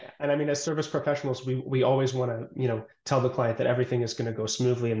And I mean, as service professionals, we always want to, tell the client that everything is going to go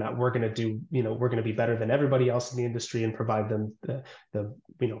smoothly and that we're going to do, we're going to be better than everybody else in the industry and provide them the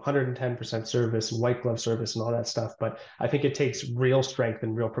 110% service and white glove service and all that stuff. But I think it takes real strength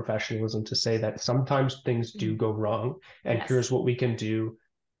and real professionalism to say that sometimes things do go wrong, and here's Yes. what we can do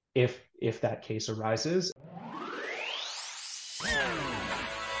if that case arises.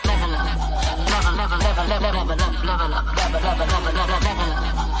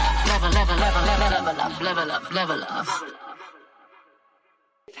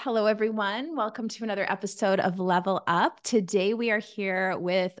 Hello, everyone. Welcome to another episode of Level Up. Today, we are here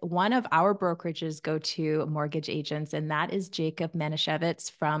with one of our brokerage's go-to mortgage agents, and that is Jacob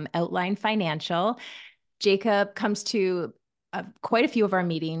Manischewitz from Outline Financial. Jacob comes to quite a few of our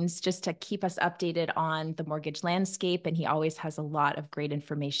meetings just to keep us updated on the mortgage landscape, and he always has a lot of great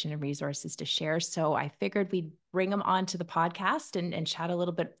information and resources to share. So I figured we'd bring him on to the podcast and chat a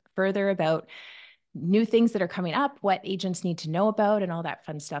little bit further about new things that are coming up, what agents need to know about, and all that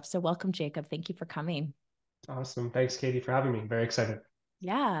fun stuff. So welcome, Jacob. Thank you for coming. Awesome. Thanks, Katie, for having me. Very excited.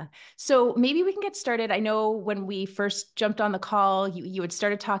 Yeah. So maybe we can get started. I know when we first jumped on the call, you had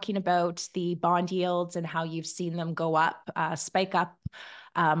started talking about the bond yields and how you've seen them go up, spike up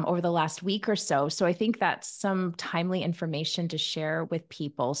over the last week or so. So I think that's some timely information to share with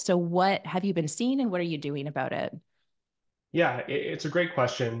people. So what have you been seeing and what are you doing about it? Yeah, it's a great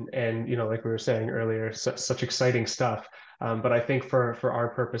question, and like we were saying earlier, such exciting stuff. But I think for our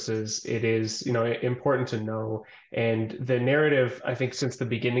purposes, it is important to know. And the narrative, I think, since the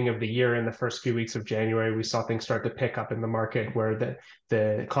beginning of the year, in the first few weeks of January, we saw things start to pick up in the market, where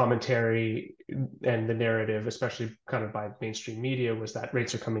the commentary and the narrative, especially kind of by mainstream media, was that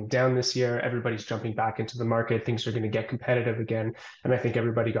rates are coming down this year. Everybody's jumping back into the market. Things are going to get competitive again, and I think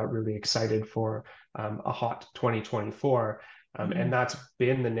everybody got really excited for a hot 2024. And that's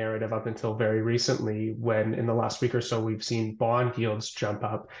been the narrative up until very recently, when in the last week or so, we've seen bond yields jump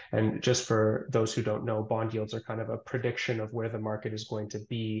up. And just for those who don't know, bond yields are kind of a prediction of where the market is going to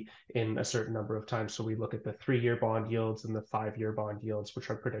be in a certain number of times. So we look at the 3-year bond yields and the 5-year bond yields, which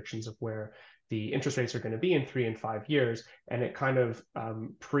are predictions of where the interest rates are going to be in 3 and 5 years. And it kind of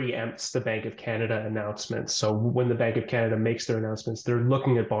preempts the Bank of Canada announcements. So when the Bank of Canada makes their announcements, they're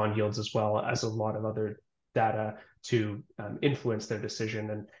looking at bond yields as well as a lot of other data to influence their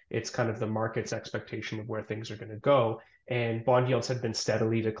decision. And it's kind of the market's expectation of where things are going to go. And bond yields had been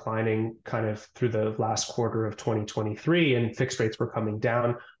steadily declining kind of through the last quarter of 2023, and fixed rates were coming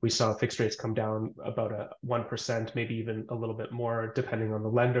down. We saw fixed rates come down about 1%, maybe even a little bit more, depending on the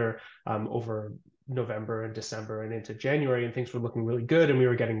lender, over November and December and into January. And things were looking really good. And we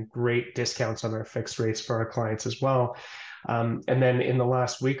were getting great discounts on our fixed rates for our clients as well. And then in the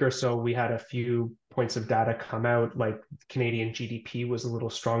last week or so, we had a few points of data come out, like Canadian GDP was a little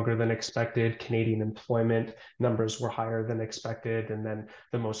stronger than expected. Canadian employment numbers were higher than expected. And then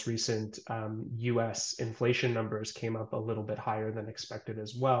the most recent US inflation numbers came up a little bit higher than expected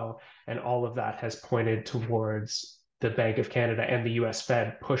as well. And all of that has pointed towards the Bank of Canada and the US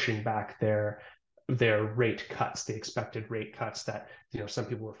Fed pushing back their rate cuts, the expected rate cuts that some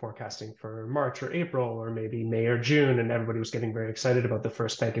people were forecasting for March or April or maybe May or June, and everybody was getting very excited about the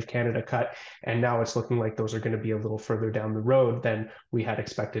first Bank of Canada cut. And now it's looking like those are going to be a little further down the road than we had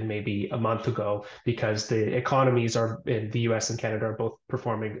expected maybe a month ago, because the economies are in the US and Canada are both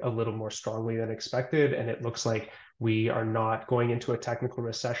performing a little more strongly than expected. And it looks like we are not going into a technical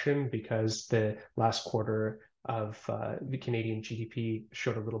recession, because the last quarter of the Canadian GDP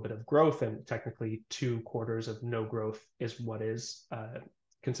showed a little bit of growth, and technically 2 quarters of no growth is what is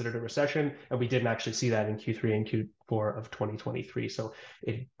considered a recession. And we didn't actually see that in Q3 and Q4 of 2023. So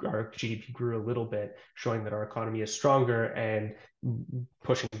our GDP grew a little bit, showing that our economy is stronger and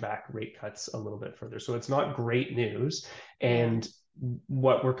pushing back rate cuts a little bit further. So it's not great news. And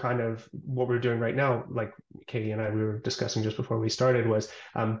what we're doing right now, like Katie and I, we were discussing just before we started, was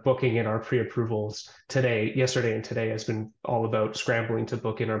booking in our pre-approvals yesterday and today has been all about scrambling to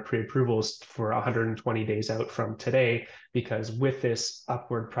book in our pre-approvals for 120 days out from today, because with this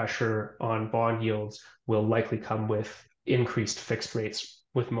upward pressure on bond yields will likely come with increased fixed rates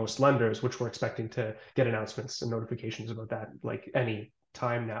with most lenders, which we're expecting to get announcements and notifications about that like any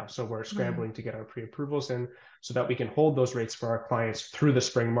time now. So we're scrambling to get our pre-approvals in so that we can hold those rates for our clients through the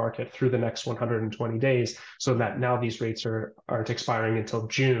spring market, through the next 120 days, so that now these rates aren't expiring until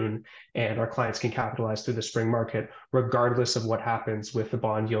June, and our clients can capitalize through the spring market, regardless of what happens with the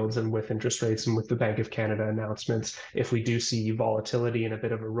bond yields and with interest rates and with the Bank of Canada announcements. If we do see volatility and a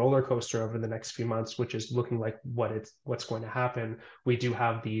bit of a roller coaster over the next few months, which is looking like what's going to happen, we do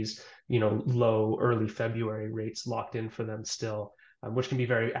have these, low early February rates locked in for them still. which can be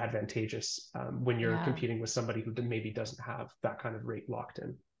very advantageous when you're Yeah. competing with somebody who maybe doesn't have that kind of rate locked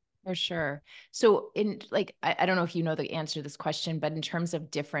in. For sure. So in like I don't know if you know the answer to this question, but in terms of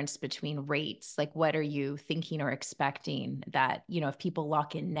difference between rates, like what are you thinking or expecting that, if people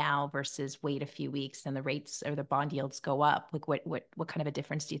lock in now versus wait a few weeks and the rates or the bond yields go up, like what kind of a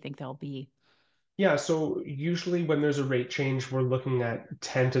difference do you think there'll be? Yeah, so usually when there's a rate change, we're looking at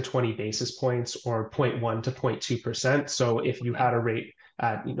 10 to 20 basis points or zero point 0.1 to 0.2%. So if you Okay. had a rate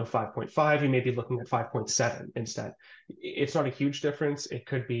at 5.5, you may be looking at 5.7 instead. It's not a huge difference. It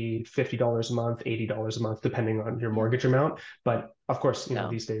could be $50 a month, $80 a month, depending on your Yeah. mortgage amount. But of course, So,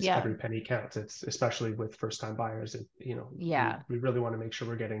 these days yeah. every penny counts. It's especially with first-time buyers. Yeah. We really want to make sure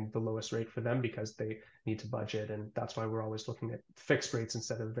we're getting the lowest rate for them because they need to budget, and that's why we're always looking at fixed rates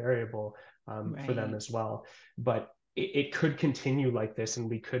instead of variable for them Right. as well. But it could continue like this, and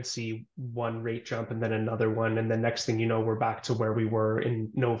we could see one rate jump and then another one. And the next thing you know, we're back to where we were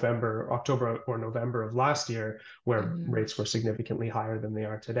in October or November of last year, where Hmm. rates were significantly higher than they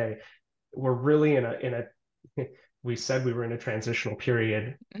are today. We're really we said we were in a transitional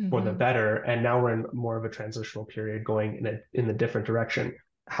period for the Hmm. better, and now we're in more of a transitional period going in the different direction.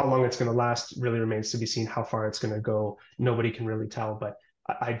 How long it's going to last really remains to be seen. How far it's going to go, nobody can really tell. But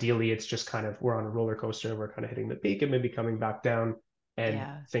ideally, it's just kind of we're on a roller coaster. We're kind of hitting the peak and maybe coming back down, and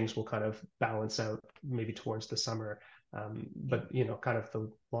Yeah. things will kind of balance out maybe towards the summer. Yeah. But kind of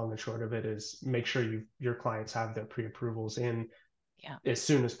the long and short of it is make sure your clients have their pre-approvals in Yeah. as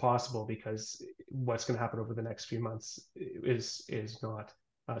soon as possible, because what's going to happen over the next few months is not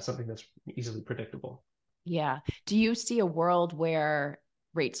something that's easily predictable. Yeah. Do you see a world where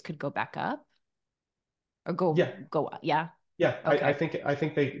rates could go back up or Yeah, go up? Yeah. yeah, Okay. I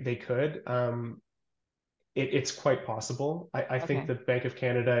think they could. It's quite possible. I think Okay. the Bank of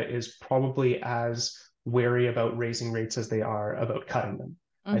Canada is probably as wary about raising rates as they are about cutting them.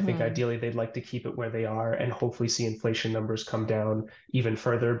 I think Hmm. ideally they'd like to keep it where they are and hopefully see inflation numbers come down even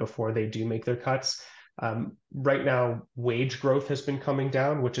further before they do make their cuts. Right now, wage growth has been coming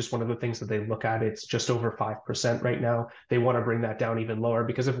down, which is one of the things that they look at. It's just over 5% right now. They want to bring that down even lower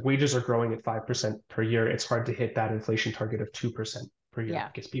because if wages are growing at 5% per year, it's hard to hit that inflation target of 2% per year Yeah.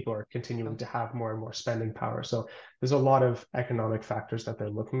 because people are continuing Oh, to have more and more spending power. So there's a lot of economic factors that they're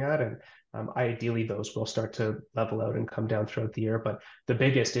looking at, and ideally those will start to level out and come down throughout the year. But the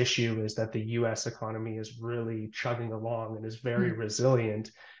biggest issue is that the U.S. economy is really chugging along and is very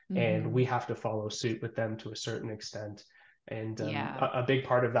resilient, and mm-hmm. we have to follow suit with them to a certain extent. And Yeah. a big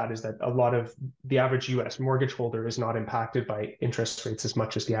part of that is that a lot of the average US mortgage holder is not impacted by interest rates as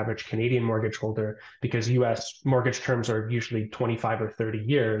much as the average Canadian mortgage holder, because US mortgage terms are usually 25 or 30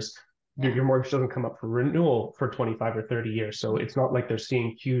 years. Yeah. Your mortgage doesn't come up for renewal for 25 or 30 years. So it's not like they're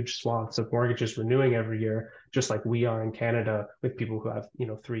seeing huge swaths of mortgages renewing every year, just like we are in Canada with people who have,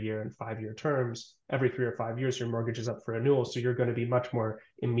 3 year and 5 year terms. Every 3 or 5 years, your mortgage is up for renewal. So you're going to be much more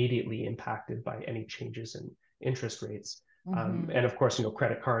immediately impacted by any changes in interest rates. Mm-hmm. And of course,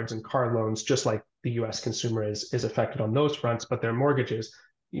 credit cards and car loans, just like the U.S. consumer is affected on those fronts, but their mortgages,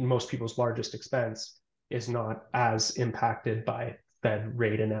 most people's largest expense, is not as impacted by Fed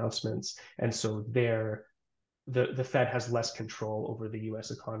rate announcements, and so the Fed has less control over the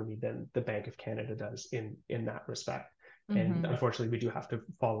U.S. economy than the Bank of Canada does in that respect. And Mm-hmm. unfortunately, we do have to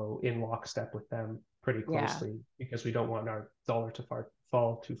follow in lockstep with them pretty Yeah. closely because we don't want our dollar to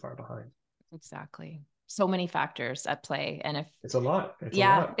fall too far behind. Exactly. So many factors at play. And if It's a lot. It's a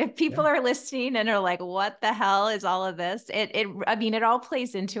Yeah, lot. if people Yeah. are listening and are like, "What the hell is all of this?" I mean, it all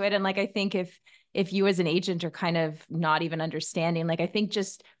plays into it. And like, I think if you as an agent are kind of not even understanding, like, I think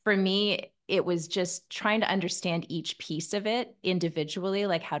just for me, it was just trying to understand each piece of it individually.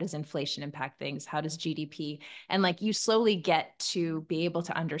 Like, how does inflation impact things? How does GDP? And like, you slowly get to be able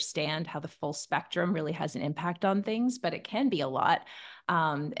to understand how the full spectrum really has an impact on things, but it can be a lot.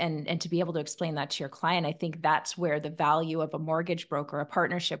 And to be able to explain that to your client, I think that's where the value of a mortgage broker, a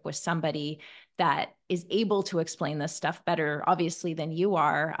partnership with somebody that is able to explain this stuff better, obviously, than you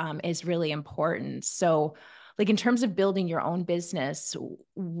are, is really important. So, like in terms of building your own business,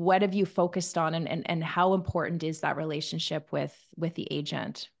 what have you focused on, and how important is that relationship with the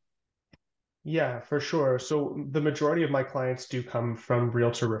agent? Yeah, for sure. So the majority of my clients do come from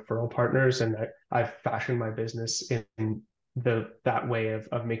realtor referral partners, and I've fashioned my business in the that way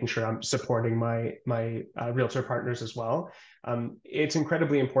of making sure I'm supporting my realtor partners as well. It's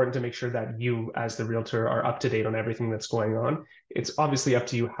incredibly important to make sure that you, as the realtor, are up to date on everything that's going on. It's obviously up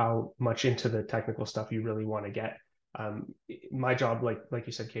to you how much into the technical stuff you really want to get. My job, like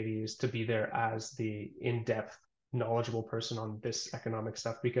you said, Katie, is to be there as the in-depth knowledgeable person on this economic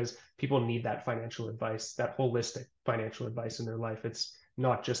stuff because people need that financial advice, that holistic financial advice in their life. It's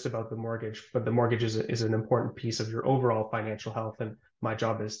not just about the mortgage, but the mortgage is an important piece of your overall financial health. And my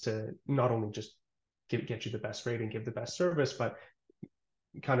job is to not only just get you the best rate and give the best service, but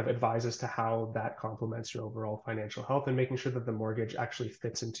kind of advise as to how that complements your overall financial health and making sure that the mortgage actually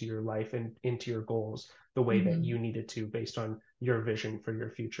fits into your life and into your goals the way that you Hmm. need it to based on your vision for your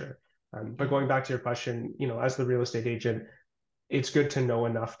future. But Yeah. going back to your question, as the real estate agent, it's good to know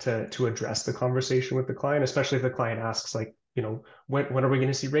enough to address the conversation with the client, especially if the client asks like, when are we going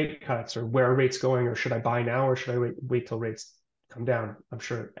to see rate cuts or where are rates going or should I buy now or should I wait till rates come down? I'm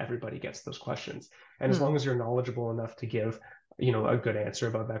sure everybody gets those questions. And as long Hmm. as you're knowledgeable enough to give, a good answer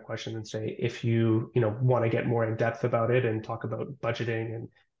about that question and say, if you want to get more in depth about it and talk about budgeting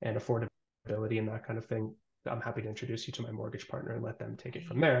and affordability and that kind of thing, I'm happy to introduce you to my mortgage partner and let them take it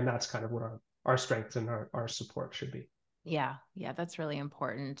from Right. there. And that's kind of what our strengths and our support should be. Yeah, yeah, that's really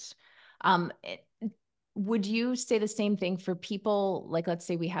important. Um, it- would you say the same thing for people, like let's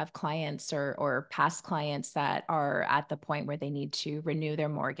say we have clients or past clients that are at the point where they need to renew their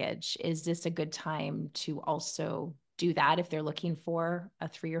mortgage? Is this a good time to also do that if they're looking for a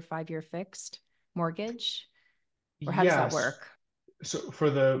 3 or 5 year fixed mortgage? Or how does that Yes. work? So for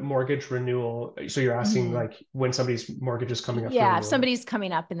the mortgage renewal, so you're asking Mhm. like when somebody's mortgage is coming up for Yeah, if renewal. somebody's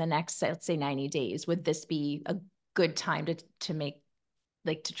coming up in the next, let's say 90 days, would this be a good time to make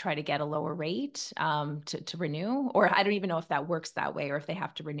like to try to get a lower rate to renew? Or I don't even know if that works that way or if they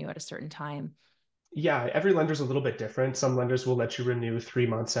have to renew at a certain time. Yeah, every lender's a little bit different. Some lenders will let you renew 3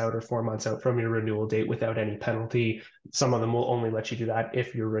 months out or 4 months out from your renewal date without any penalty. Some of them will only let you do that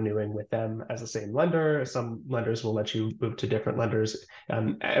if you're renewing with them as the same lender. Some lenders will let you move to different lenders.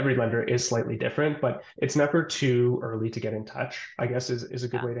 Every lender is slightly different, but it's never too early to get in touch, I guess is a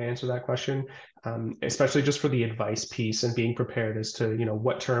good Yeah. way to answer that question. Especially just for the advice piece and being prepared as to,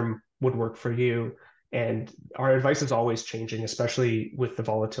 what term would work for you. And our advice is always changing, especially with the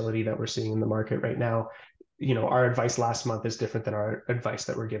volatility that we're seeing in the market right now. Our advice last month is different than our advice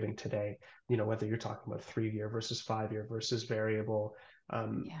that we're giving today. Whether you're talking about 3 year versus 5 year versus variable.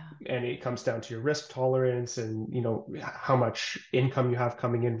 Yeah. And it comes down to your risk tolerance and, how much income you have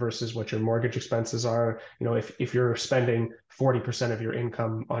coming in versus what your mortgage expenses are. If you're spending 40% of your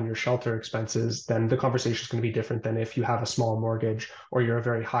income on your shelter expenses, then the conversation is going to be different than if you have a small mortgage or you're a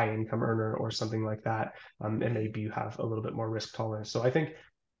very high income earner or something like that. And Right. maybe you have a little bit more risk tolerance. So I think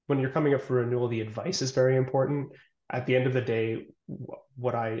when you're coming up for renewal, the advice is very important. At the end of the day,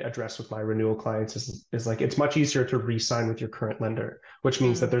 what I address with my renewal clients is like it's much easier to re-sign with your current lender, which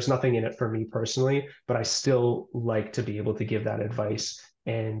means that Mm. there's nothing in it for me personally, but I still like to be able to give that advice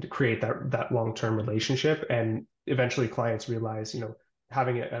and create that long-term relationship. And eventually clients realize,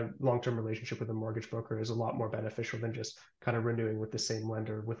 having a long-term relationship with a mortgage broker is a lot more beneficial than just kind of renewing with the same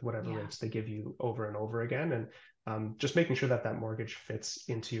lender with whatever Yeah. rates they give you over and over again. And just making sure that that mortgage fits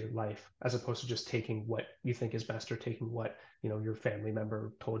into your life as opposed to just taking what you think is best or taking what your family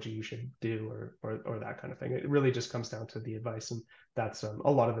member told you should do or that kind of thing. It really just comes down to the advice, and that's a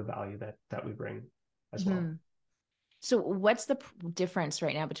lot of the value that we bring as well. Mhm. So what's the difference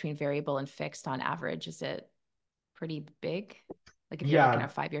right now between variable and fixed on average? Is it pretty big? Like if you're looking Yeah,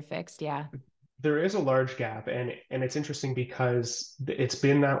 at 5 year fixed, yeah. there is a large gap, and it's interesting because it's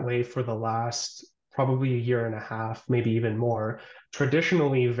been that way for the last probably a year and a half, maybe even more.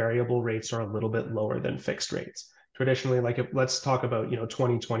 Traditionally, variable rates are a little bit lower than fixed rates. Traditionally, like let's talk about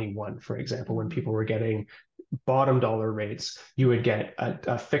 2021, for example, when people Hmm. were getting bottom dollar rates, you would get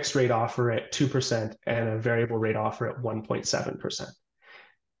a fixed rate offer at 2% and a variable rate offer at 1.7%.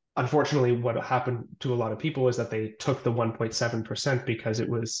 Unfortunately, what happened to a lot of people is that they took the 1.7% because it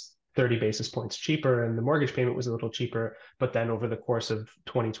was 30 basis points cheaper and the mortgage payment was a little cheaper. But then over the course of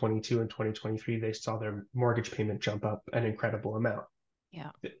 2022 and 2023, they saw their mortgage payment jump up an incredible amount.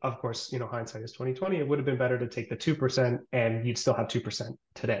 Yeah. Of course, hindsight is 2020. It would have been better to take the 2% and you'd still have 2%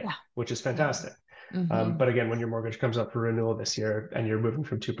 today, Yeah. which is Yeah. fantastic. Hmm. But again, when your mortgage comes up for renewal this year and you're moving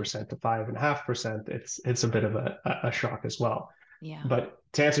from 2% to 5.5%, it's a bit of a shock as well. Yeah. But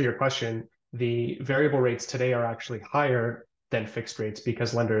to answer your question, the variable rates today are actually higher than fixed rates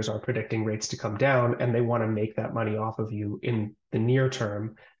because lenders are predicting rates to come down and they want to make that money off of you in the near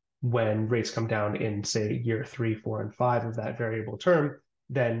term when rates come down in, say, year 3, 4, and 5 of that variable term,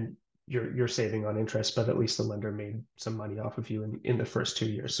 then you're saving on interest, but at least the lender made some money off of you in the first 2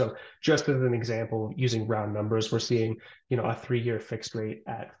 years. So just as an example, using round numbers, we're seeing, a 3 year fixed rate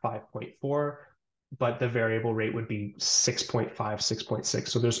at 5.4, but the variable rate would be 6.5,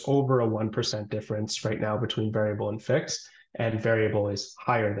 6.6. So there's over a 1% difference right now between variable and fixed, and variable is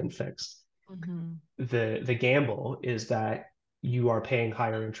higher than fixed. Hmm. The gamble is that you are paying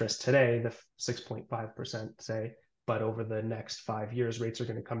higher interest today, the 6.5%, say, but over the next 5 years, rates are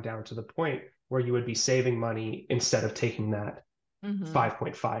going to come down to the point where you would be saving money instead of taking that Hmm.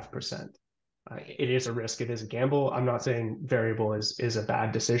 5.5%. It is a risk. It is a gamble. I'm not saying variable is a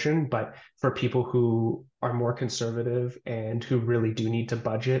bad decision, but for people who are more conservative and who really do need to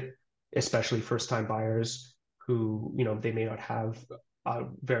budget, especially first time buyers who, they may not have a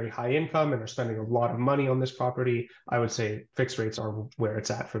very high income and are spending a lot of money on this property, I would say fixed rates are where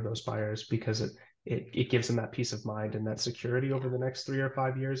it's at for those buyers because it gives them that peace of mind and that security over Yeah. the next 3 or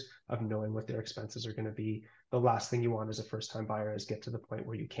 5 years of knowing what their expenses are going to be. The last thing you want as a first time buyer is get to the point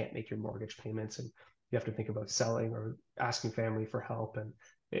where you can't make your mortgage payments and you have to think about selling or asking family for help. And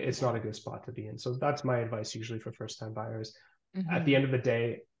it's Yeah. not a good spot to be in. So that's my advice usually for first time buyers. At the Hmm. end of the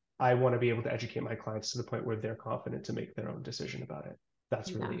day, I want to be able to educate my clients to the point where they're confident to make their own decision about it. That's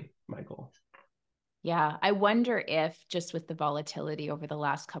Yeah. really my goal. Yeah. I wonder if just with the volatility over the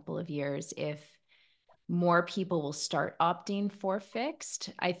last couple of years, if more people will start opting for fixed.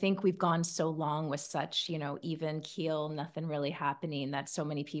 I think we've gone so long with such, even keel, nothing really happening that so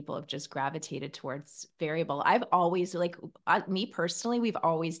many people have just gravitated towards variable. I've always, like, me personally, we've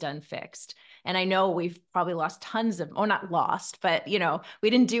always done fixed. And I know we've probably lost tons of, oh, not lost, but we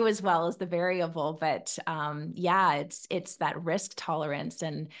didn't do as well as the variable. But yeah, it's that risk tolerance,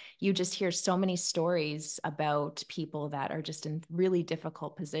 and you just hear so many stories about people that are just in really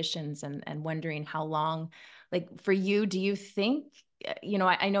difficult positions and wondering how long. Like for you, do you think,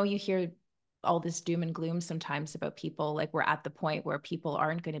 I know you hear all this doom and gloom sometimes about people, like we're at the point where people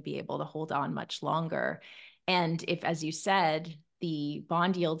aren't going to be able to hold on much longer. And if, as you said, the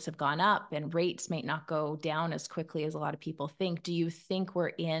bond yields have gone up and rates may not go down as quickly as a lot of people think, do you think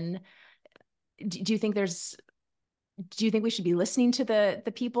there's do you think we should be listening to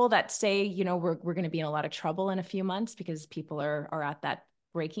the people that say, we're going to be in a lot of trouble in a few months because people are at that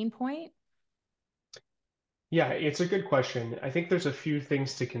breaking point? Yeah, it's a good question. I think there's a few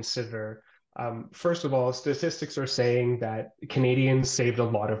things to consider. First of all, statistics are saying that Canadians saved a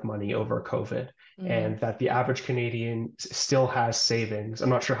lot of money over COVID Mm. and that the average Canadian still has savings. I'm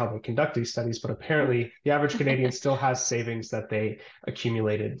not sure how they conduct these studies, but apparently the average Canadian still has savings that they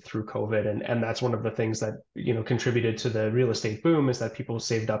accumulated through COVID. And that's one of the things that, contributed to the real estate boom is that people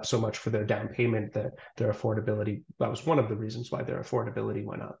saved up so much for their down payment that their affordability, that was one of the reasons why their affordability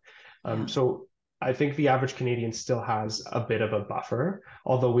went up. Yeah. So I think the average Canadian still has a bit of a buffer,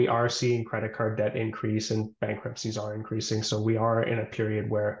 although we are seeing credit card debt increase and bankruptcies are increasing. So we are in a period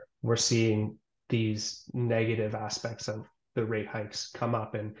where we're seeing these negative aspects of the rate hikes come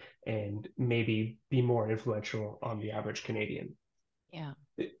up and maybe be more influential on the average Canadian. Yeah.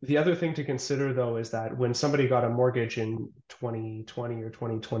 The other thing to consider, though, is that when somebody got a mortgage in 2020 or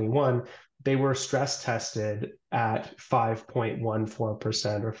 2021, they were stress tested at 5.14%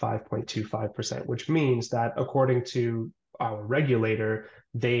 or 5.25%, which means that according to our regulator,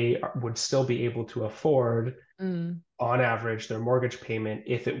 they would still be able to afford, Mm. on average, their mortgage payment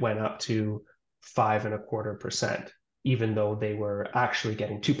if it went up to 5.25%, even though they were actually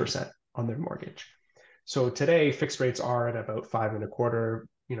getting 2% on their mortgage. So today, fixed rates are at about 5.25,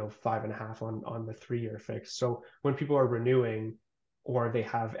 5.5 on the 3 year fix. So when people are renewing or they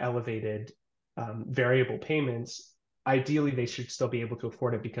have elevated variable payments, ideally they should still be able to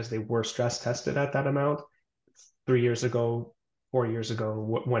afford it because they were stress tested at that amount 3 years ago, 4 years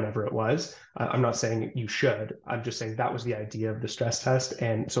ago, whenever it was. I'm not saying you should. I'm just saying that was the idea of the stress test.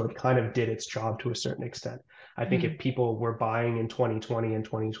 And so it kind of did its job to a certain extent. I think if Mm. people were buying in 2020 and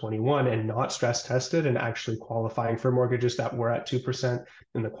 2021 and not stress tested and actually qualifying for mortgages that were at 2%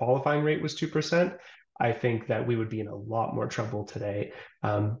 and the qualifying rate was 2%, I think that we would be in a lot more trouble today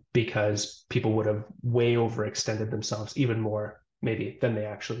because people would have way overextended themselves even more, maybe, than they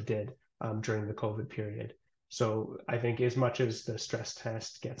actually did during the COVID period. So I think as much as the stress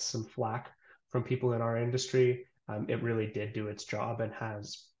test gets some flack from people in our industry, it really did do its job and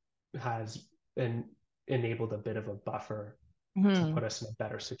has enabled a bit of a buffer to put Mm. us in a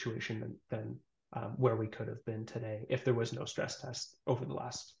better situation than where we could have been today if there was no stress test over the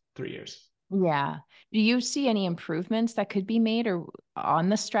last 3 years. Yeah. Do you see any improvements that could be made or on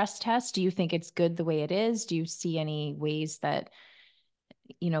the stress test? Do you think it's good the way it is? Do you see any ways that,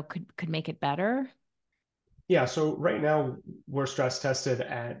 could make it better? Yeah, so right now we're stress tested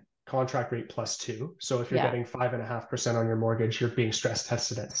at contract rate plus two. So if you're Yeah. getting 5.5% on your mortgage, you're being stress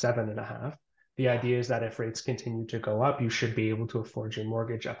tested at 7.5. The Yeah. idea is that if rates continue to go up, you should be able to afford your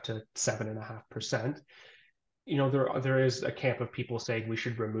mortgage up to 7.5%. There is a camp of people saying we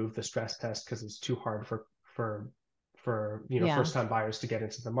should remove the stress test because it's too hard for Yeah. first time buyers to get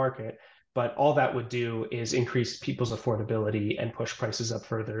into the market. But all that would do is increase people's affordability and push prices up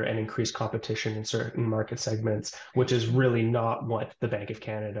further and increase competition in certain market segments, which is Crazy. really not what the Bank of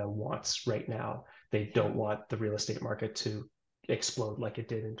Canada wants right now. They Yeah. don't want the real estate market to explode like it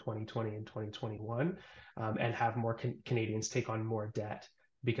did in 2020 and 2021, and have more Canadians take on more debt,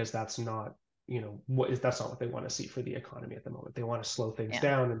 because that's not, that's not what they want to see for the economy at the moment. They want to slow things Yeah.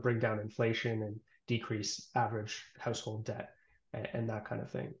 down and bring down inflation and decrease average household debt, and that kind of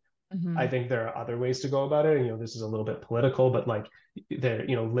thing. I Hmm. think there are other ways to go about it. And, this is a little bit political, but like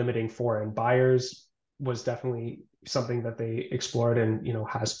limiting foreign buyers was definitely something that they explored, and,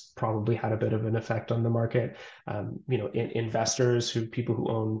 has probably had a bit of an effect on the market. Investors people who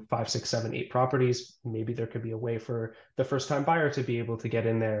own five, six, seven, eight properties, maybe there could be a way for the first time buyer to be able to get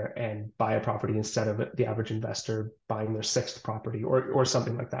in there and buy a property instead of the average investor buying their sixth property, or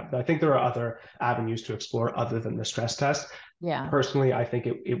something like that. But I think there are other avenues to explore other than the stress test. Yeah, Personally, I think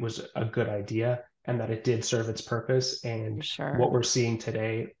it was a good idea and that it did serve its purpose. for And what sure. we're seeing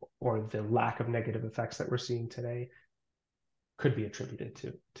today, or the lack of negative effects that we're seeing today, could be attributed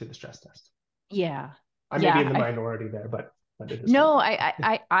to the stress test. Yeah. I may be in Yeah. the minority there, but it is what it No,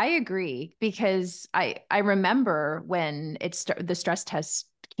 is. I agree because I remember when the stress test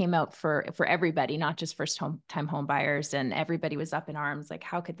came out for everybody, not just time home buyers, and everybody was up in arms like,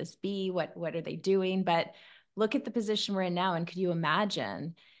 how could this be? What are they doing? But look at the position we're in now, and could you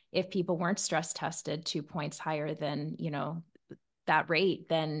imagine if people weren't stress tested 2 points higher than, that rate,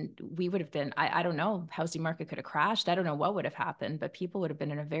 then we would have been, I don't know, housing market could have crashed. I don't know what would have happened, but people would have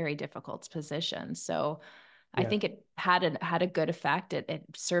been in a very difficult position. So I Yeah, think it had a good effect. It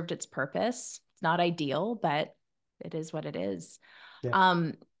served its purpose. It's not ideal, but it is what it is. yeah.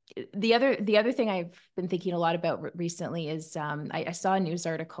 Um, the other thing I've been thinking a lot about recently is I saw a news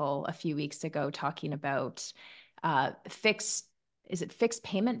article a few weeks ago talking about fixed, is it fixed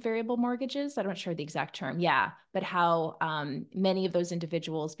payment variable mortgages? I'm not sure the exact term. Yeah, but how many of those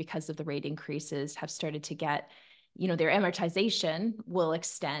individuals, because of the rate increases, have started to get, their amortization will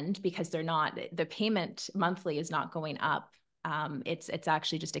extend because the payment monthly is not going up. It's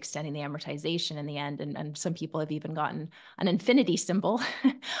actually just extending the amortization in the end, and some people have even gotten an infinity symbol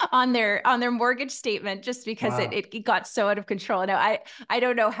on their mortgage statement just because it, Wow. it got so out of control. Now I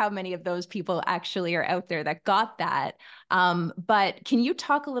don't know how many of those people actually are out there that got that. But can you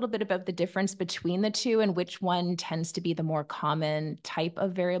talk a little bit about the difference between the two and which one tends to be the more common type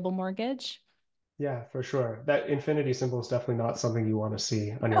of variable mortgage? Yeah, for sure. That infinity symbol is definitely not something you want to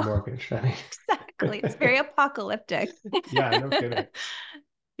see on your No, mortgage. I exactly. It's very mean, apocalyptic. yeah, no kidding.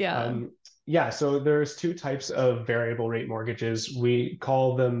 Yeah. Um, yeah, so there's two types of variable rate mortgages. We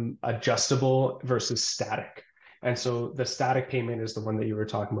call them adjustable versus static. And so the static payment is the one that you were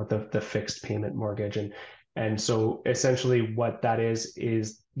talking about, the fixed payment mortgage. And so essentially what that is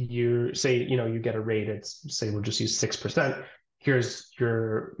you say, you get a rate, it's say we'll just use 6%. Here's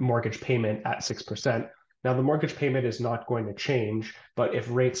your mortgage payment at 6%. Now, the mortgage payment is not going to change, but if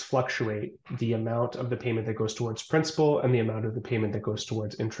rates fluctuate, the amount of the payment that goes towards principal and the amount of the payment that goes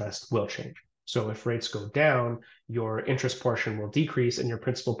towards interest will change. So if rates go down, your interest portion will decrease and your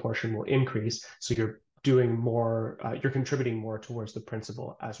principal portion will increase. So you're doing more, you're contributing more towards the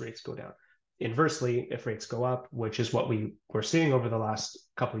principal as rates go down. Inversely, if rates go up, which is what we were seeing over the last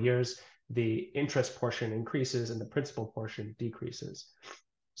couple of years, the interest portion increases and the principal portion decreases.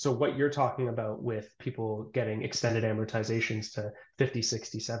 So what you're talking about with people getting extended amortizations to 50,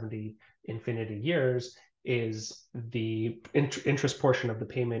 60, 70 infinity years is the interest portion of the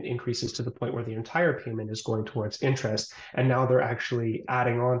payment increases to the point where the entire payment is going towards interest. And now they're actually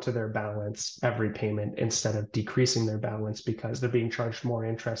adding on to their balance every payment instead of decreasing their balance because they're being charged more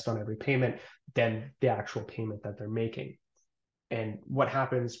interest on every payment than the actual payment that they're making. And what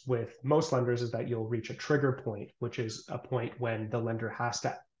happens with most lenders is that you'll reach a trigger point, which is a point when the lender has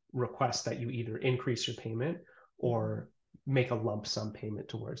to request that you either increase your payment Mhm. or make a lump sum payment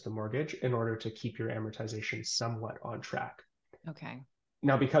towards the mortgage in order to keep your amortization somewhat on track. Okay.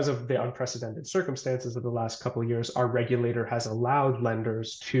 Now, because of the unprecedented circumstances of the last couple of years, our regulator has allowed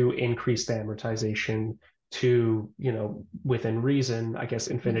lenders to increase the amortization to, within reason. I guess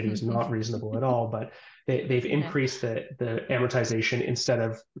infinity is not reasonable at all, but they've Isn't it? increased the amortization instead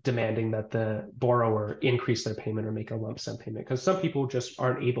of demanding that the borrower increase their payment or make a lump sum payment. Because some people just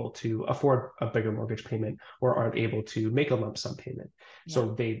aren't able to afford a bigger mortgage payment or aren't able to make a lump sum payment. Yeah.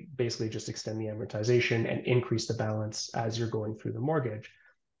 So they basically just extend the amortization and increase the balance as you're going through the mortgage.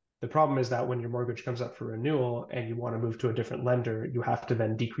 The problem is that when your mortgage comes up for renewal and you want to move to a different lender, you have to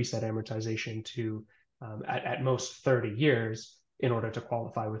then decrease that amortization to at most 30 years in order to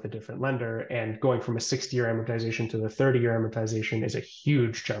qualify with a different lender. And going from a 60-year amortization to the 30-year amortization is a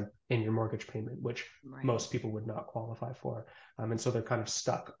huge jump in your mortgage payment, which Right. most people would not qualify for. And so they're kind of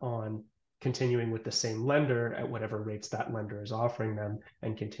stuck on continuing with the same lender at whatever rates that lender is offering them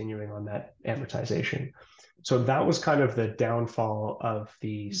and continuing on that amortization. So that was kind of the downfall of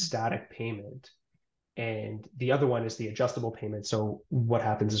the Mm. static payment. And the other one is the adjustable payment. So what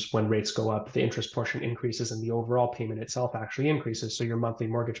happens is when rates go up, the interest portion increases and the overall payment itself actually increases. So your monthly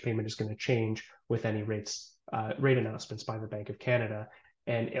mortgage payment is going to change with any rate announcements by the Bank of Canada.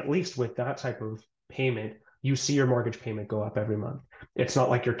 And at least with that type of payment, you see your mortgage payment go up every month. It's not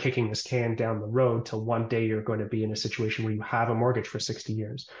like you're kicking this can down the road till one day you're going to be in a situation where you have a mortgage for 60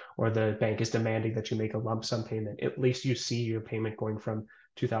 years, or the bank is demanding that you make a lump sum payment. At least you see your payment going from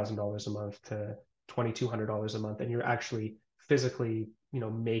 $2,000 a month to $2,200 a month, and you're actually physically,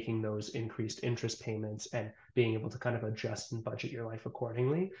 making those increased interest payments and being able to kind of adjust and budget your life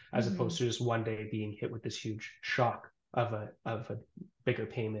accordingly, as Mm-hmm. opposed to just one day being hit with this huge shock of a bigger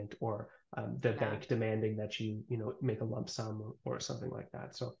payment, or the Yeah. bank demanding that you make a lump sum, or something like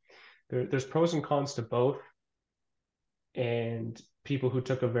that. So there's pros and cons to both, and people who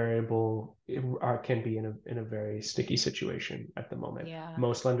took a variable can be in a very sticky situation at the moment. Yeah.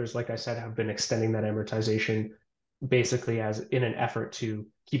 Most lenders, like I said, have been extending that amortization basically as in an effort to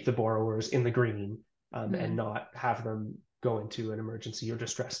keep the borrowers in the green, and Mm. not have them go into an emergency or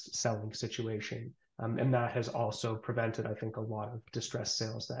distressed selling situation. And that has also prevented, I think, a lot of distressed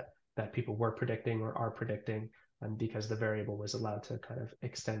sales that people were predicting or are predicting, because the variable was allowed to kind of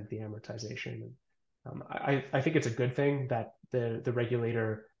extend the amortization. I think it's a good thing that the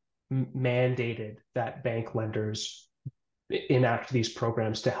regulator mandated that bank lenders enact these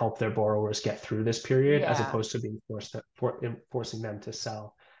programs to help their borrowers get through this period, as Yeah. opposed to being forcing them to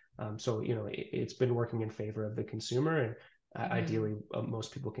sell. So it's been working in favor of the consumer, and Mm-hmm. ideally,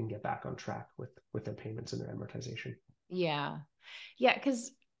 most people can get back on track with their payments and their amortization. Yeah. Yeah,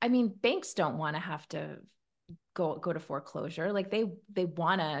 because I mean, banks don't want to have to go to foreclosure. Like they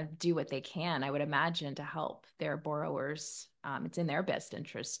want to do what they can, I would imagine, to help their borrowers. It's in their best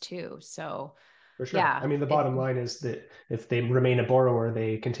interest too. So For sure. I yeah, mean, the bottom line is that if they remain a borrower,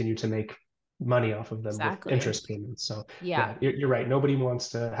 they continue to make money off of them with exactly. interest payments. So Yeah. yeah, you're right. Nobody wants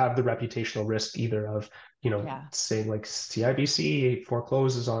to have the reputational risk either of, Yeah. saying like CIBC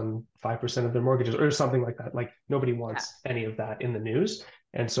forecloses on 5% of their mortgages or something like that. Like nobody Yeah. wants any of that in the news.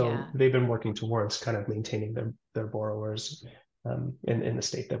 And so Yeah. they've been working towards kind of maintaining their borrowers, in the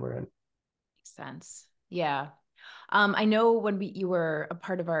state that we're in. Makes sense. Yeah. I know when you were a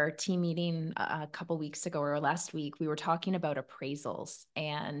part of our team meeting a couple weeks ago or last week, we were talking about appraisals.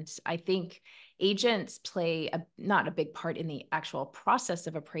 And I think agents play not a big part in the actual process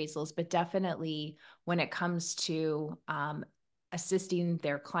of appraisals, but definitely when it comes to assisting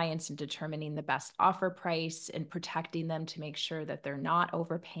their clients in determining the best offer price and protecting them to make sure that they're not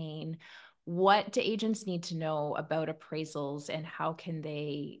overpaying. What do agents need to know about appraisals and how can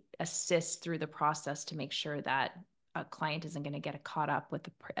they assist through the process to make sure that a client isn't going to get caught up with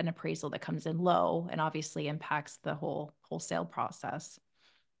an appraisal that comes in low and obviously impacts the whole wholesale process?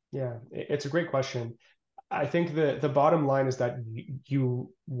 Yeah, it's a great question. I think the bottom line is that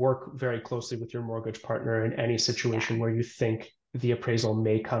you work very closely with your mortgage partner in any situation Yeah. where you think the appraisal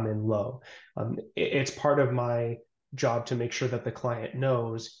may come in low. It's part of my job to make sure that the client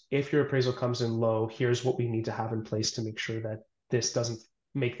knows, if your appraisal comes in low, here's what we need to have in place to make sure that this doesn't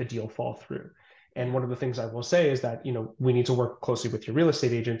make the deal fall through. And Yeah. one of the things I will say is that, we need to work closely with your real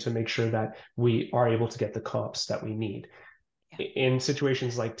estate agent to make sure that we are able to get the comps that we need. Yeah. In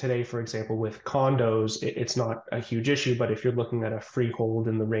situations like today, for example, with condos, it's not a huge issue. But if you're looking at a freehold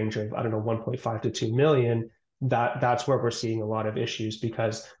in the range of, I don't know, 1.5 to 2 million, that's where we're seeing a lot of issues,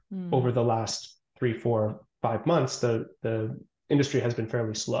 because Mm. over the last 3, 4, 5 months, the industry has been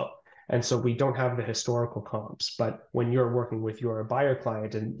fairly slow. And so we don't have the historical comps. But when you're working with your buyer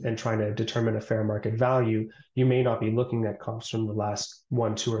client and trying to determine a fair market value, you may not be looking at comps from the last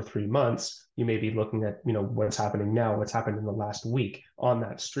 1, 2, or 3 months. You may be looking at, what's happening now, what's happened in the last week on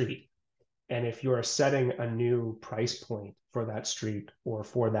that street. And if you're setting a new price point for that street or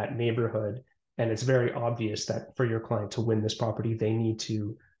for that neighborhood, and it's very obvious that for your client to win this property, they need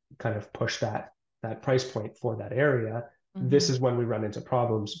to kind of push that price point for that area, this Hmm. is when we run into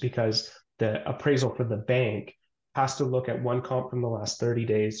problems, because the appraisal for the bank has to look at one comp from the last 30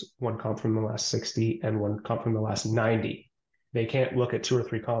 days, one comp from the last 60, and one comp from the last 90. They can't look at 2 or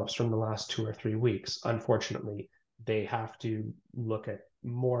 3 comps from the last 2 or 3 weeks. Unfortunately, they have to look at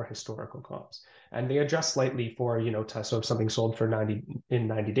more historical comps, and they adjust slightly for, so if something sold for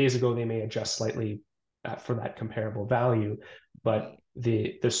 90 days ago, they may adjust slightly for that comparable value. but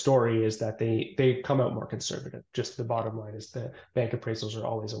Right. the story is that they come out more conservative. Just the bottom line is the bank appraisals are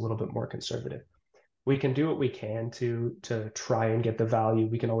always a little bit more conservative. We can do what we can to try and get the value.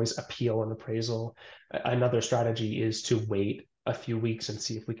 We can always appeal an appraisal. Another strategy is to wait a few weeks and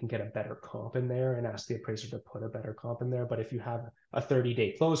see if we can get a better comp in there and ask the appraiser to put a better comp in there. But if you have a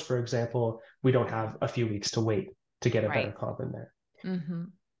 30-day close, for example, we don't Yeah. have a few weeks to wait to get a better Right. comp in there. Mm-hmm.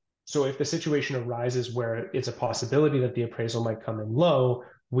 So if the situation arises where it's a possibility that the appraisal might come in low,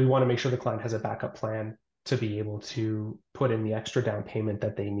 we want to make sure the client has a backup plan to be able to put in the extra down payment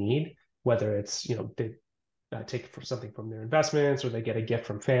that they need, whether it's, they take something from their investments or they get a gift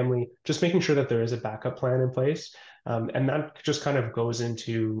from family, just making sure that there is a backup plan in place. And that just kind of goes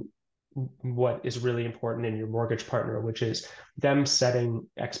into what is really important in your mortgage partner, which is them setting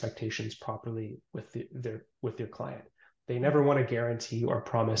expectations properly with with your client. They never want to guarantee or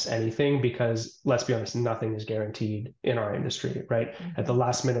promise anything because let's be honest, nothing is guaranteed in our industry, right? At the Mm-hmm.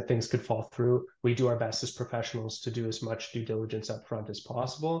 last minute, things could fall through. We do our best as professionals to do as much due diligence up front as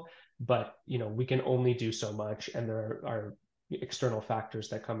possible, but we can only do so much, and there are external factors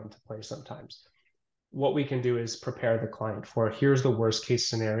that come into play sometimes. What we can do is prepare the client for here's the worst case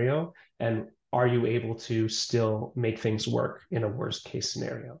scenario, and are you able to still make things work in a worst case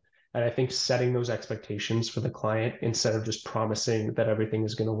scenario? And I think setting those expectations for the client instead of just promising that everything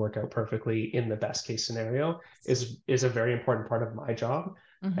is going to work out perfectly in the best case scenario is a very important part of my job.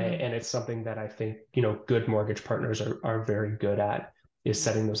 Mm-hmm. And it's something that I think, good mortgage partners are very good at, is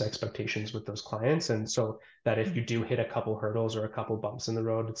Yeah. setting those expectations with those clients. And so that if you do hit a couple hurdles or a couple bumps in the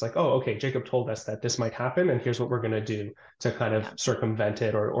road, it's like, oh, okay, Jacob told us that this might happen, and here's what we're going to do to kind of Yeah. circumvent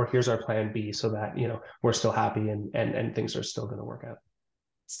it, or here's our plan B, so that we're still happy and things are still going to work out.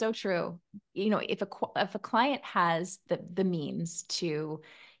 So true. If a client has the means to,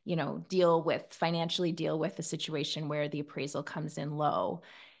 financially deal with a situation where the appraisal comes in low,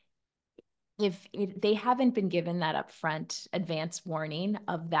 if they haven't been given that upfront advance warning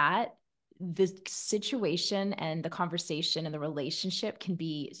of that, the situation and the conversation and the relationship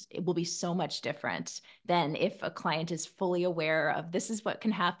it will be so much different than if a client is fully aware of this is what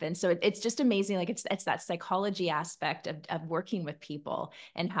can happen. So it's just amazing. Like it's that psychology aspect of working with people,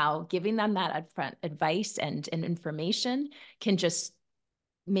 and how giving them that upfront advice and information can just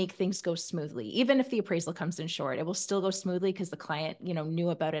make things go smoothly. Even if the appraisal comes in short, it will still go smoothly because the client, knew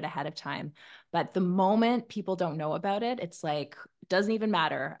about it ahead of time. But the moment people don't know about it, it's like, doesn't even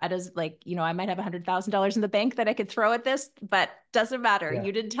matter. I does like, I might have $100,000 in the bank that I could throw at this, but doesn't matter. Yeah.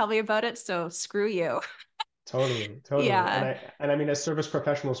 You didn't tell me about it, so screw you. Totally, totally. And Yeah. I mean, as service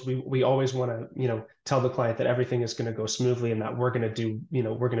professionals, we always want to, tell the client that everything is going to go smoothly and that we're going to do,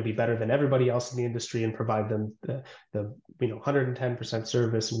 we're going to be better than everybody else in the industry and provide them the 110%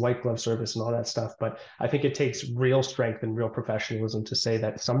 service and white glove service and all that stuff. But I think it takes real strength and real professionalism to say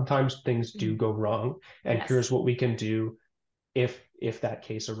that sometimes things do go wrong, and here's Yes. what we can do if that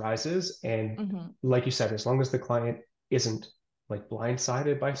case arises. And Mm-hmm. like you said, as long as the client isn't like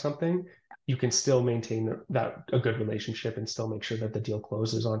blindsided by something, you can still maintain that a good relationship and still make sure that the deal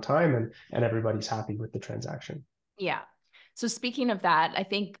closes on time and everybody's happy with the transaction. Yeah. So speaking of that, I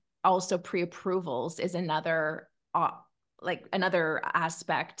think also pre-approvals is another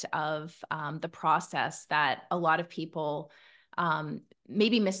aspect of the process that a lot of people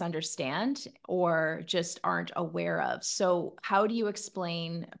maybe misunderstand or just aren't aware of. So how do you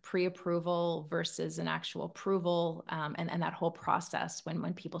explain pre-approval versus an actual approval, and that whole process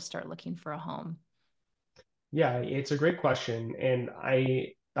when people start looking for a home? Yeah, it's a great question. And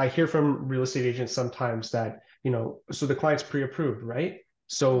I hear from real estate agents sometimes that, so the client's pre-approved, right?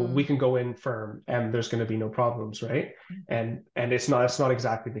 So we Mm, can go in firm and there's going to be no problems, right? mhm. And it's not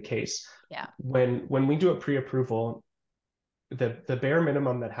exactly the case. Yeah. When we do a pre-approval, the bare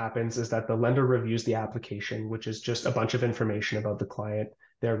minimum that happens is that the lender reviews the application, which is just a bunch of information about the client,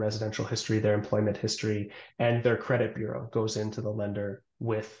 their residential history, their employment history, and their credit bureau goes into the lender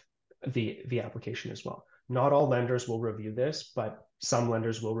with the application as well. Not all lenders will review this, but some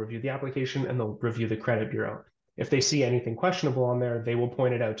lenders will review the application and they'll review the credit bureau. If they see anything questionable on there, they will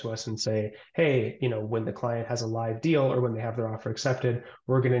point it out to us and say, hey, when the client has a live deal or when they have their offer accepted,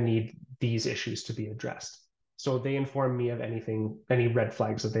 we're going to need these issues to be addressed. So they inform me of any red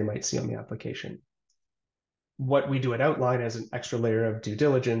flags that they might see on the application. What we do at Outline as an extra layer of due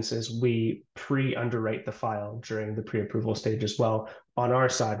diligence is we pre-underwrite the file during the pre-approval stage as well on our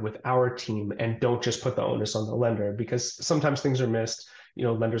side with our team, and don't just put the onus on the lender, because sometimes things are missed.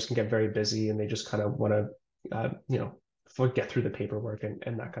 Lenders can get very busy and they just kind of want to, get through the paperwork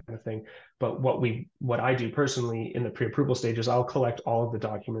and that kind of thing. But what I do personally in the pre-approval stage is I'll collect all of the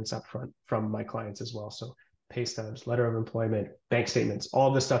documents up front from my clients as well. So pay stubs, letter of employment, bank statements,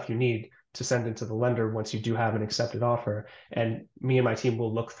 all the stuff you need to send into the lender once you do have an accepted offer. And me and my team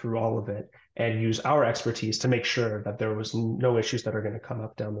will look through all of it and use our expertise to make sure that there was no issues that are going to come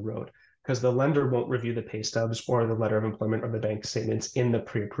up down the road. Because the lender won't review the pay stubs or the letter of employment or the bank statements in the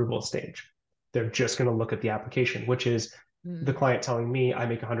pre-approval stage. They're just going to look at the application, which is the Mm, client telling me I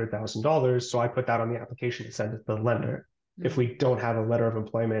make $100,000. So I put that on the application and send it to the lender. If mm, we don't have a letter of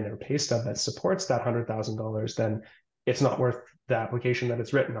employment or pay stub that supports that $100,000, then it's not worth the application that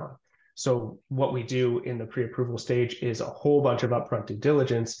it's written on. So what we do in the pre-approval stage is a whole bunch of upfront due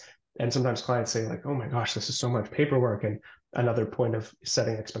diligence. And sometimes clients say like, oh my gosh, this is so much paperwork. And another point of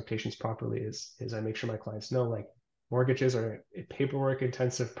setting expectations properly is I make sure my clients know like mortgages are a paperwork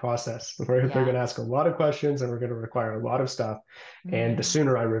intensive process where they're yeah. going to ask a lot of questions and we're going to require a lot of stuff. And the Mm,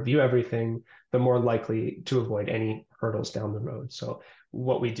 sooner I review everything, the more likely to avoid any hurdles down the road. So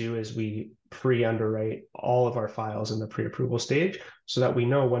what we do is we pre-underwrite all of our files in the pre-approval stage so that we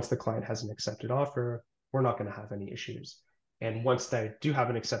know once the client has an accepted offer, we're not going to have any issues. And once they do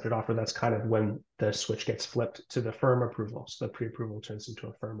have an accepted offer, that's kind of when the switch gets flipped to the firm approval. So the pre-approval turns into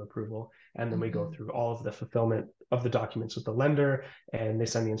a firm approval. And then we go mhm. through all of the fulfillment of the documents with the lender and they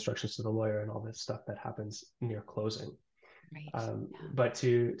send the instructions to the lawyer and all this stuff that happens near closing. Right. Yeah. But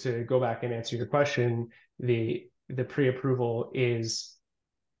to go back and answer your question, the pre-approval is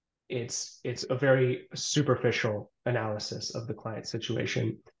it's a very superficial analysis of the client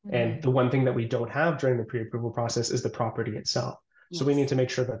situation. And Mm, the one thing that we don't have during the pre-approval process is the property itself. So we need yes. to make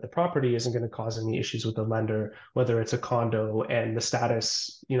sure that the property isn't going to cause any issues with the lender, whether it's a condo and the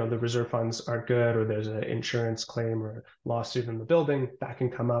status, the reserve funds aren't good, or there's an insurance claim or lawsuit in the building that can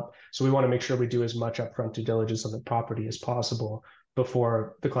come up. So we want to make sure we do as much upfront due diligence on the property as possible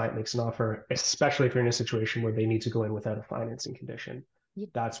before the client makes an offer, especially if you're in a situation where they need to go in without a financing condition. Yeah.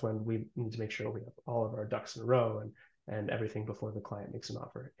 That's when we need to make sure we have all of our ducks in a row and everything before the client makes an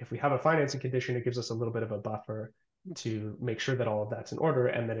offer. If we have a financing condition, it gives us a little bit of a buffer to make sure that all of that's in order.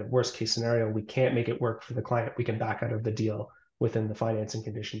 And then, in worst case scenario, we can't make it work for the client, we can back out of the deal within the financing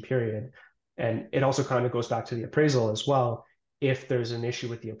condition period. And it also kind of goes back to the appraisal as well. If there's an issue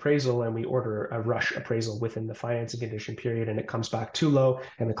with the appraisal and we order a rush appraisal within the financing condition period and it comes back too low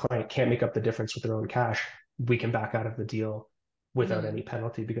and the client can't make up the difference with their own cash, we can back out of the deal without Mm, any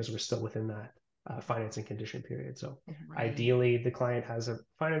penalty because we're still within that financing condition period. So right. ideally, the client has a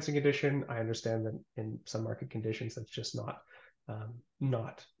financing condition. I understand that in some market conditions, that's just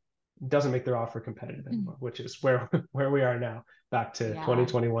not doesn't make their offer competitive Mm, anymore, which is where where we are now, back to yeah.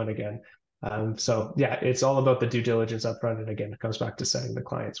 2021 again. So yeah, it's all about the due diligence upfront, and again, it comes back to setting the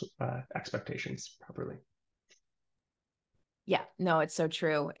client's expectations properly. Yeah. No, it's so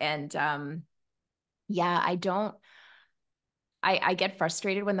true. And yeah, I get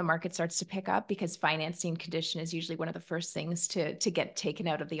frustrated when the market starts to pick up because financing condition is usually one of the first things to get taken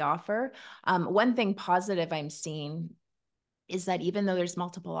out of the offer. One thing positive I'm seeing is that even though there's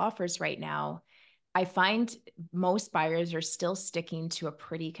multiple offers right now, I find most buyers are still sticking to a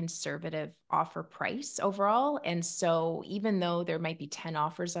pretty conservative offer price overall. And so even though there might be 10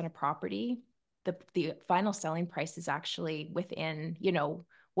 offers on a property, the final selling price is actually within,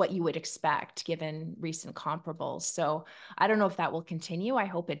 what you would expect given recent comparables. So I don't know if that will continue. I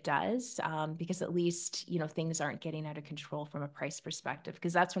hope it does, because at least, things aren't getting out of control from a price perspective,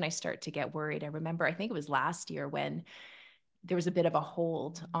 because that's when I start to get worried. I remember, I think it was last year when there was a bit of a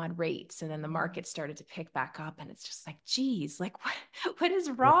hold on rates and then the market started to pick back up and it's just like, geez, like what is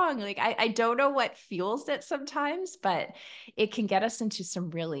Yeah, wrong? Like I don't know what fuels it sometimes, but it can get us into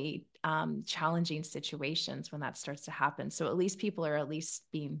some really challenging situations when that starts to happen. So at least people are at least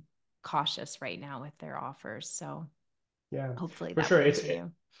being cautious right now with their offers. So yeah, hopefully for that will sure.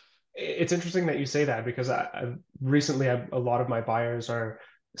 continue. It's interesting that you say that because I recently a lot of my buyers are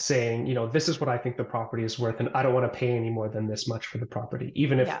saying, this is what I think the property is worth, and I don't want to pay any more than this much for the property.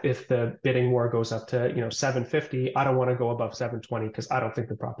 Even if Yeah. if the bidding war goes up to, 750, I don't want to go above 720 because I don't think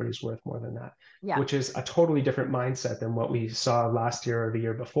the property is worth more than that. Yeah. Which is a totally different mindset than what we saw last year or the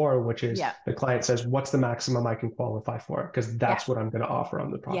year before, which is Yeah. the client says, what's the maximum I can qualify for? Because Yeah. that's what I'm going to offer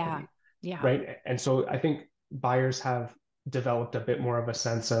on the Yeah. property. Yeah. Right. And so I think buyers have developed a bit more of a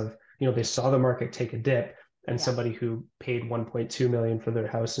sense of, they saw the market take a dip, and Yeah. somebody who paid 1.2 million for their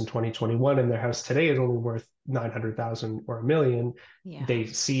house in 2021 and their house today is only worth 900,000 or a million, Yeah. they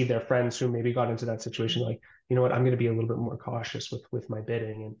see their friends who maybe got into that situation like, you know what, I'm going to be a little bit more cautious with my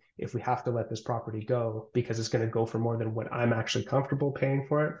bidding, and if we have to let this property go because it's going to go for more than what I'm actually comfortable paying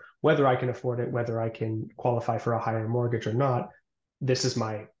for it, whether I can afford it, whether I can qualify for a higher mortgage or not, this is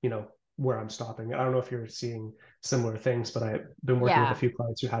my where I'm stopping. I don't know if you're seeing similar things, but I've been working with a Yeah, few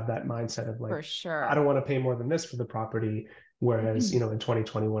clients who have that mindset of for like, I sure. don't want to pay more than this for the property. Whereas, in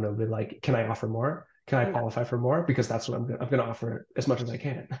 2021, it would be like, can I offer more? Can I Yeah. qualify for more? Because that's what I'm going to offer as much as I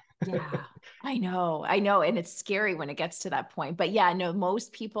can. Yeah, I know. I know. And it's scary when it gets to that point. But yeah, no,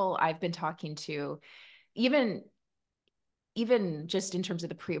 most people I've been talking to, even even just in terms of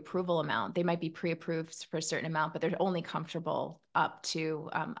the pre-approval amount, they might be pre-approved for a certain amount, but they're only comfortable up to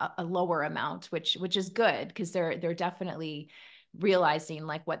a lower amount, which is good because they're definitely realizing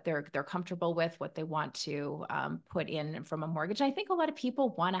like what they're comfortable with, what they want to put in from a mortgage. And I think a lot of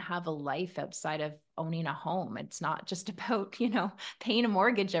people want to have a life outside of owning a home. It's not just about, paying a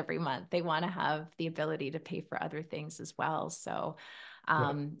mortgage every month. They want to have the ability to pay for other things as well. So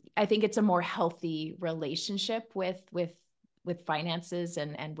Yeah. I think it's a more healthy relationship with finances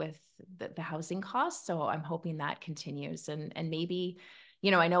and with the housing costs. So I'm hoping that continues. And maybe,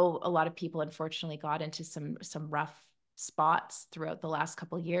 I know a lot of people unfortunately got into some rough spots throughout the last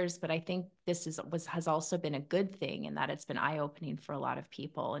couple of years, but I think this has also been a good thing in that it's been eye-opening for a lot of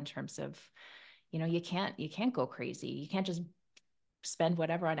people in terms of, you can't go crazy. You can't just spend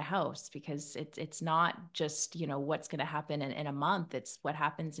whatever on a house because it's not just what's going to happen in a month. It's what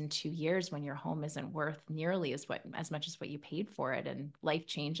happens in 2 years when your home isn't worth nearly as much as what you paid for it, and life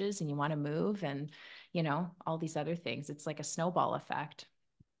changes and you want to move, and all these other things. It's like a snowball effect.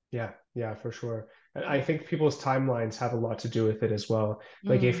 Yeah, yeah, for sure. And I Yeah. think people's timelines have a lot to do with it as well.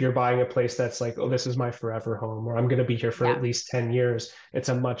 Like if Mm, you're buying a place that's like, oh, this is my forever home, or I'm going to be here for at yeah. least 10 years, it's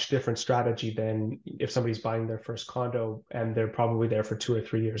a much different strategy than if somebody's buying their first condo and they're probably there for 2 or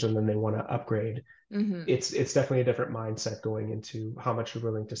 3 years and then they want to upgrade. Hmm. It's definitely a different mindset going into how much you're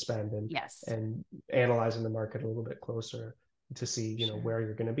willing to spend Yes. and analyzing the market a little bit closer to see, Sure. where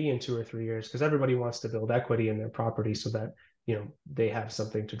you're going to be in 2 or 3 years, because everybody wants to build equity in their property so that, they have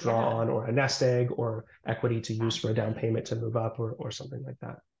something to draw Yeah, on or a nest egg or equity to use for a down exactly. payment to move up or something like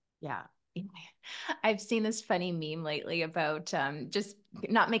that. Yeah. I've seen this funny meme lately about just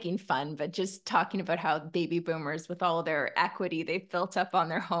not making fun, but just talking about how baby boomers, with all their equity they've built up on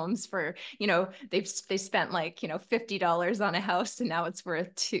their homes for, they spent like, $50 on a house and now it's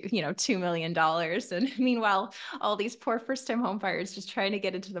worth $2 million. And meanwhile, all these poor first-time home buyers just trying to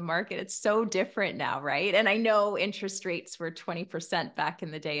get into the market. It's so different now, right? And I know interest rates were 20% back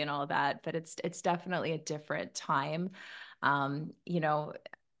in the day and all that, but it's definitely a different time. Um, you know,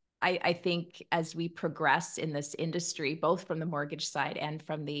 I think as we progress in this industry, both from the mortgage side and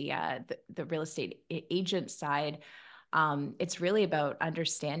from the real estate agent side, it's really about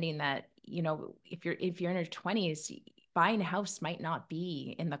understanding that if you're in your 20s, buying a house might not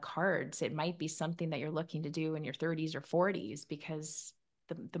be in the cards. It might be something that you're looking to do in your 30s or 40s because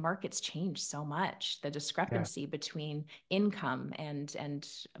the market's changed so much. The Yeah, discrepancy between income and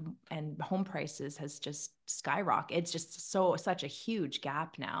home prices has just skyrocketed. It's just such a huge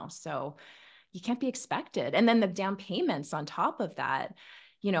gap now. So you can't be expected. And then the down payments on top of that,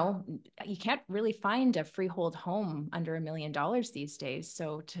 you know, you can't really find a freehold home under $1 million these days.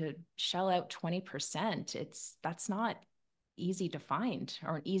 So to shell out 20%, that's not easy to find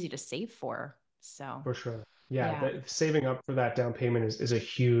or easy to save for. So for sure. Yeah, yeah. saving up for that down payment is a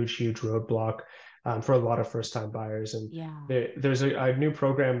huge, huge roadblock for a lot of first-time buyers. And Yeah. there's a new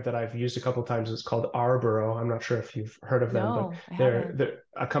program that I've used a couple of times. It's called Arboro. I'm not sure if you've heard of them, but No, I they're haven't. they're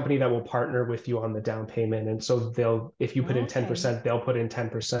a company that will partner with you on the down payment. And so if you put in Okay. 10%, they'll put in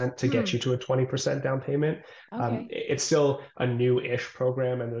 10% to get Hmm. you to a 20% down payment. Okay. It's still a new-ish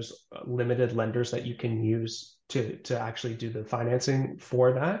program, and there's limited lenders that you can use to actually do the financing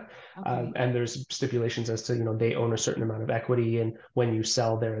for that. Okay. And there's stipulations as to, they own a certain amount of equity. And when you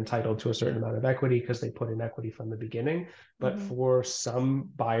sell, they're entitled to a certain amount of equity because they put in equity from the beginning. But Hmm. for some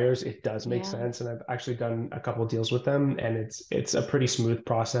buyers, it does make Yeah. sense. And I've actually done a couple of deals with them, and it's a pretty smooth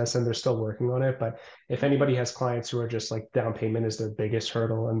process, and they're still working on it. But if Okay. anybody has clients who are just like down payment is their biggest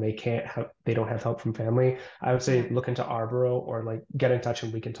hurdle and they don't have help from family, I would say Yeah. look into Arboro or like get in touch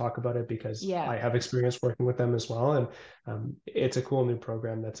and we can talk about it because Yeah. I have experience working with them as well. And it's a cool new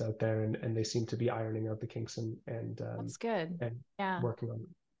program that's out there, and they seem to be ironing out the kinks That's good. and Yeah.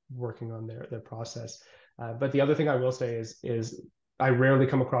 working on their process. But the other thing I will say is I rarely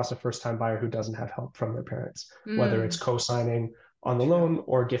come across a first time buyer who doesn't have help from their parents, whether it's Mm, co-signing on the true. loan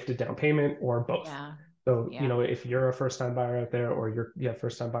or gifted down payment or both. Yeah. So, Yeah. if you're a first time buyer out there or you have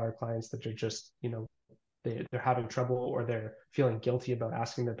first time buyer clients that are just, they're having trouble or they're feeling guilty about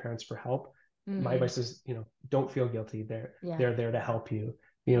asking their parents for help, my Mm, advice is, don't feel guilty. They're yeah. they're there to help you.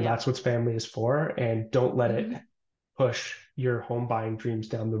 Yeah. That's what family is for, and don't let it Hmm. push your home buying dreams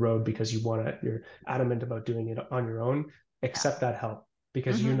down the road because you're adamant about doing it on your own. Yeah. Accept that help.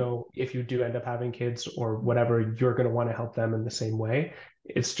 because you Hmm. know if you do end up having kids or whatever, you're going to want to help them in the same way.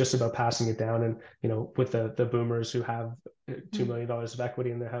 It's just about passing it down. And with the boomers who have $2 million of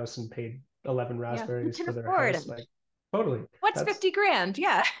equity in their house and paid 11 Yeah, who raspberries can for their afford house, them? like totally, What's that's 50 grand?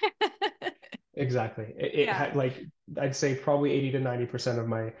 Yeah. exactly it Yeah. had like I'd say probably 80 to 90% of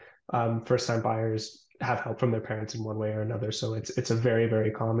my first time buyers have help from their parents in one way or another. So it's a very,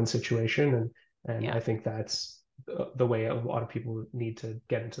 very common situation. And Yeah. I think that's the way a lot of people need to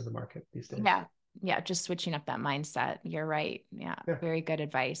get into the market these days. Yeah. Yeah. Just switching up that mindset. You're right. Yeah. Yeah. Very good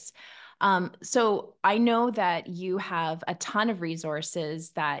advice. So I know that you have a ton of resources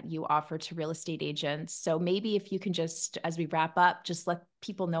that you offer to real estate agents. So maybe if you can just, as we wrap up, just let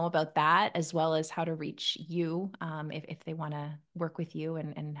people know about that as well as how to reach you if they want to work with you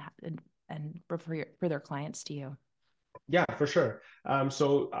and refer, for their clients to you. Yeah, for sure.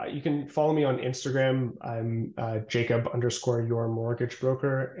 So you can follow me on Instagram. I'm Jacob underscore your mortgage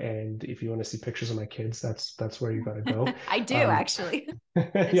broker. And if you want to see pictures of my kids, that's where you got to go. I do Um, actually.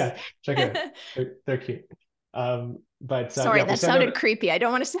 It's yeah, check it out. They're cute. But Sorry, yeah, we that send out. sounded creepy. I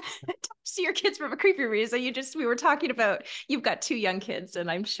don't want to see your kids from a creepy reason. We were talking about, you've got two young kids,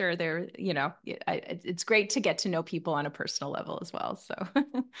 and I'm sure they're, it's great to get to know people on a personal level as well. So,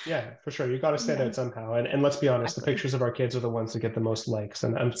 Yeah, for sure. You got to stand yeah, out somehow. And let's be honest, the exactly. pictures of our kids are the ones that get the most likes.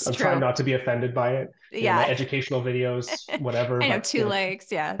 And I'm It's I'm trying true. not to be offended by it. My Yeah. educational videos, whatever, I know, but two legs.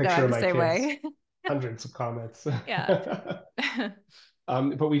 Yeah. No, picture I'm of the my same kids, way. hundreds of comments. Yeah.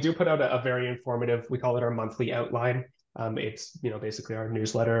 But we do put out a very informative, we call it our monthly outline. It's, basically our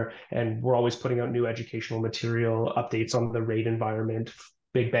newsletter, and we're always putting out new educational material, updates on the rate environment,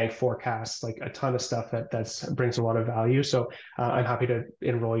 big bank forecasts, like a ton of stuff that brings a lot of value. So I'm happy to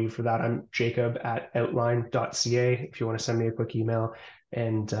enroll you for that. I'm Jacob at outline.ca if you want to send me a quick email,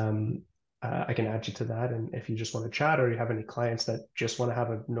 and I can add you to that. And if you just want to chat or you have any clients that just want to have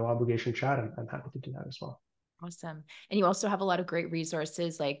a no obligation chat, I'm happy to do that as well. Awesome. And you also have a lot of great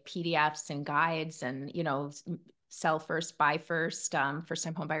resources like PDFs and guides and, sell first, buy first, first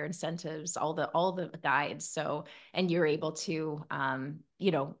time home buyer incentives, all the guides. So, and you're able to,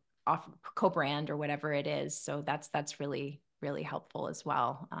 off co-brand or whatever it is. So that's really, really helpful as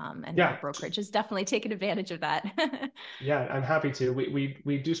well. And our Yeah, brokerage has definitely taken advantage of that. yeah, I'm happy to.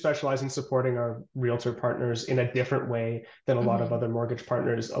 We do specialize in supporting our realtor partners in a different way than a lot of Hmm. other mortgage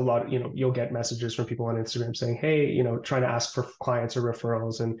partners. A lot, you'll get messages from people on Instagram saying, "Hey, trying to ask for clients or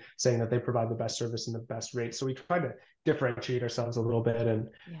referrals and saying that they provide the best service and the best rate." So we try to differentiate ourselves a little bit, and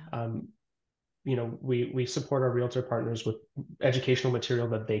Yeah. um, we support our realtor partners with educational material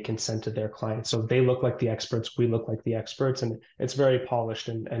that they can send to their clients. So they look like the experts, we look like the experts, and it's very polished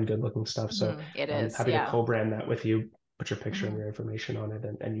and good looking stuff. So Hmm. It I'm is. happy to Yeah. co-brand that with you, put your picture and Hmm. your information on it,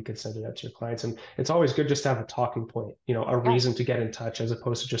 and you can send it out to your clients. And it's always good just to have a talking point, a Yeah. reason to get in touch as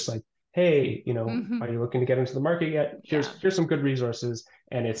opposed to just like, hey, Hmm. are you looking to get into the market yet? Yeah. Here's some good resources.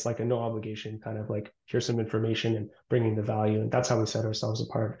 And it's like a no obligation kind of like, here's some information and bringing the value. And that's how we set ourselves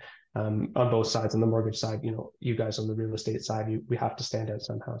apart on both sides. On the mortgage side, you guys on the real estate side, we have to stand out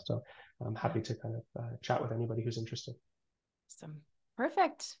somehow. So I'm Yeah. happy to kind of chat with anybody who's interested. Awesome.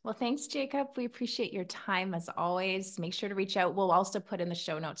 Perfect. Well, thanks, Jacob. We appreciate your time as always. Make sure to reach out. We'll also put in the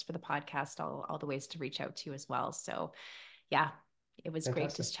show notes for the podcast all the ways to reach out to you as well. So, yeah, it was great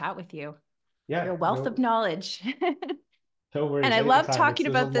to Fantastic. chat with you. You're Yeah, a wealth of knowledge. no And worries. I love Anytime. talking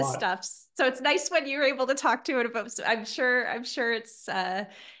There's a about this lot. stuff. So it's nice when you're able to talk to it about. So I'm sure it's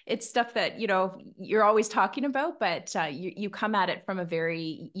stuff that you're always talking about, but you come at it from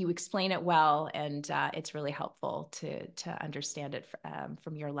you explain it well, and it's really helpful to understand it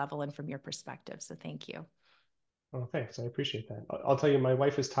from your level and from your perspective. So thank you. Oh, thanks. I appreciate that. I'll tell you, my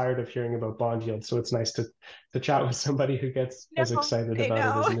wife is tired of hearing about bond yield, so it's nice to chat with somebody who gets No, as excited I about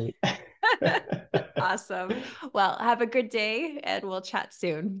it as know. me. Awesome. Well, have a good day, and we'll chat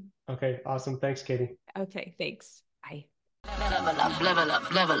soon. Okay, awesome. Thanks, Katie. Okay, thanks. Bye. Level up, level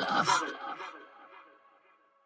up, level up.